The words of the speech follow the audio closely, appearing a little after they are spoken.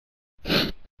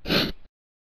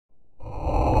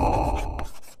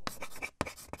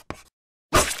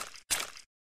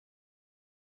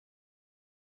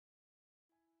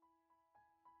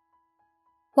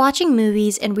Watching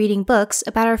movies and reading books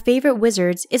about our favorite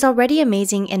wizards is already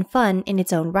amazing and fun in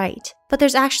its own right, but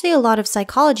there's actually a lot of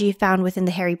psychology found within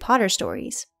the Harry Potter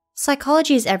stories.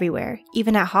 Psychology is everywhere,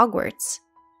 even at Hogwarts.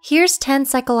 Here's 10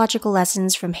 psychological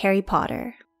lessons from Harry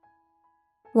Potter.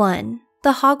 1.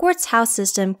 The Hogwarts house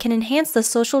system can enhance the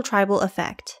social tribal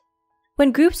effect.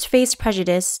 When groups face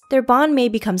prejudice, their bond may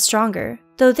become stronger,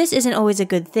 though this isn't always a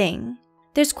good thing.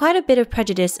 There's quite a bit of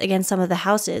prejudice against some of the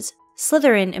houses,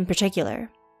 Slytherin in particular.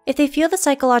 If they feel the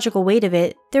psychological weight of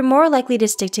it, they're more likely to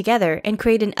stick together and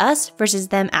create an us versus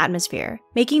them atmosphere,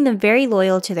 making them very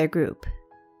loyal to their group.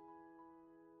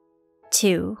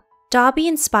 2. Dobby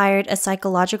inspired a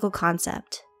psychological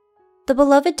concept. The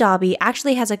beloved Dobby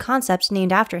actually has a concept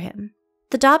named after him.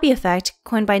 The Dobby effect,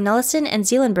 coined by Nullisten and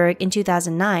Zeelenberg in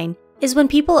 2009, is when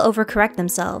people overcorrect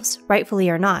themselves,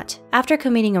 rightfully or not, after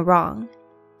committing a wrong.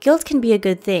 Guilt can be a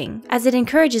good thing, as it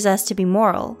encourages us to be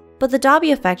moral, but the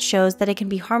Dobby effect shows that it can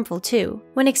be harmful too,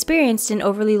 when experienced in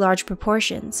overly large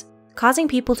proportions, causing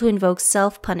people to invoke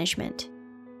self-punishment.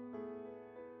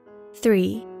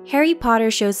 3. Harry Potter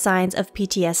shows signs of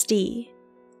PTSD.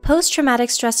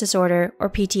 Post-traumatic stress disorder, or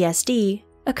PTSD,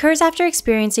 occurs after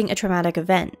experiencing a traumatic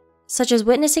event, such as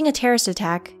witnessing a terrorist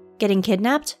attack, getting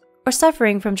kidnapped, or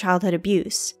suffering from childhood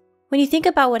abuse. When you think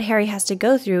about what Harry has to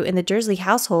go through in the Dursley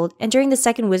household and during the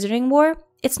Second Wizarding War,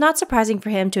 it's not surprising for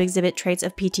him to exhibit traits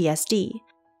of PTSD.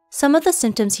 Some of the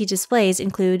symptoms he displays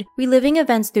include reliving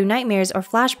events through nightmares or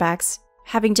flashbacks,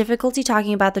 having difficulty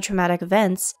talking about the traumatic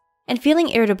events, and feeling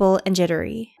irritable and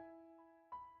jittery.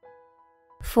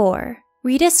 4.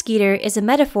 Rita Skeeter is a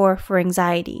metaphor for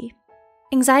anxiety.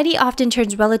 Anxiety often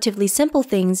turns relatively simple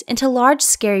things into large,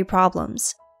 scary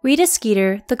problems. Rita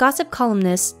Skeeter, the gossip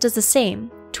columnist, does the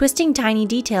same, twisting tiny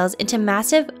details into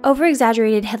massive,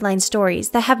 over-exaggerated headline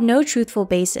stories that have no truthful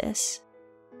basis.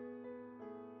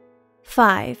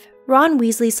 5. Ron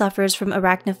Weasley suffers from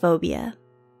arachnophobia.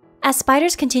 As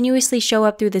spiders continuously show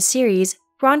up through the series,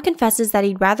 Ron confesses that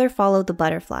he'd rather follow the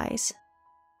butterflies.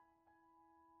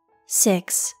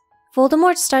 6.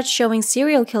 Voldemort starts showing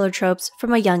serial killer tropes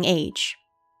from a young age.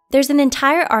 There's an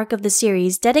entire arc of the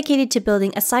series dedicated to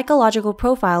building a psychological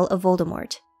profile of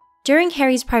Voldemort. During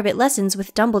Harry's private lessons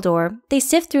with Dumbledore, they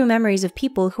sift through memories of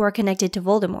people who are connected to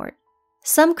Voldemort.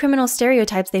 Some criminal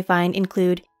stereotypes they find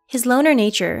include his loner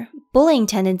nature, bullying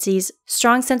tendencies,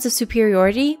 strong sense of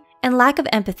superiority, and lack of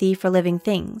empathy for living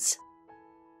things.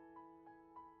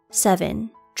 7.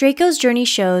 Draco's journey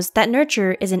shows that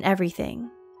nurture isn't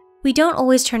everything. We don't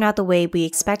always turn out the way we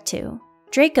expect to.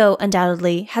 Draco,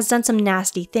 undoubtedly, has done some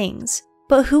nasty things,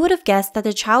 but who would have guessed that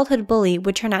the childhood bully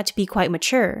would turn out to be quite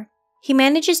mature? He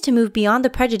manages to move beyond the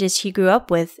prejudice he grew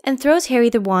up with and throws Harry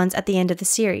the wands at the end of the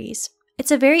series. It's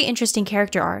a very interesting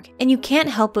character arc, and you can't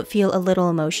help but feel a little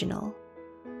emotional.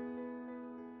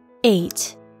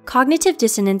 8. Cognitive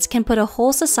dissonance can put a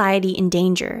whole society in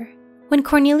danger. When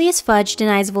Cornelius Fudge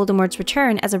denies Voldemort's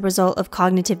return as a result of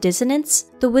cognitive dissonance,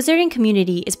 the wizarding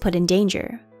community is put in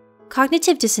danger.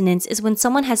 Cognitive dissonance is when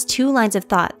someone has two lines of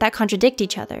thought that contradict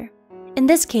each other. In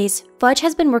this case, Fudge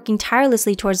has been working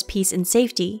tirelessly towards peace and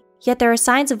safety, yet there are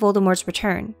signs of Voldemort's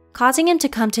return, causing him to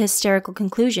come to hysterical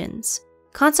conclusions.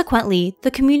 Consequently,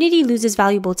 the community loses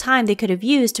valuable time they could have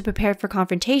used to prepare for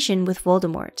confrontation with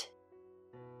Voldemort.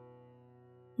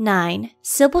 9.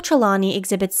 Sybil Trelawney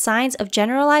exhibits signs of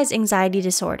generalized anxiety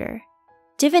disorder.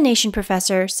 Divination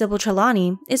professor Sybil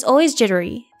Trelawney is always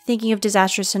jittery, thinking of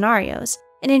disastrous scenarios,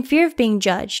 and in fear of being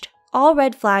judged, all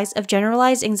red flags of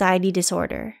generalized anxiety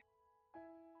disorder.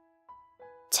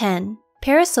 10.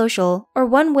 Parasocial, or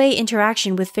one-way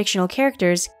interaction with fictional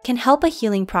characters, can help a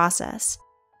healing process.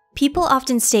 People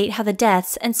often state how the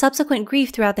deaths and subsequent grief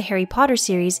throughout the Harry Potter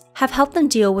series have helped them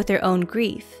deal with their own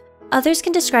grief. Others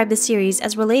can describe the series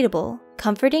as relatable,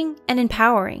 comforting, and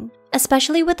empowering,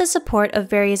 especially with the support of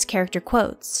various character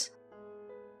quotes.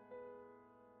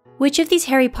 Which of these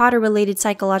Harry Potter-related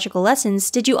psychological lessons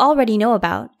did you already know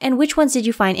about, and which ones did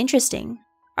you find interesting?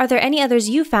 Are there any others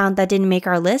you found that didn't make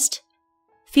our list?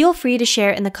 Feel free to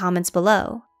share in the comments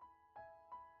below.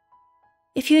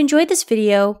 If you enjoyed this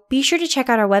video, be sure to check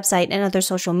out our website and other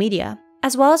social media,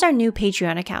 as well as our new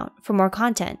Patreon account for more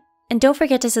content, and don't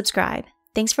forget to subscribe.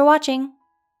 Thanks for watching!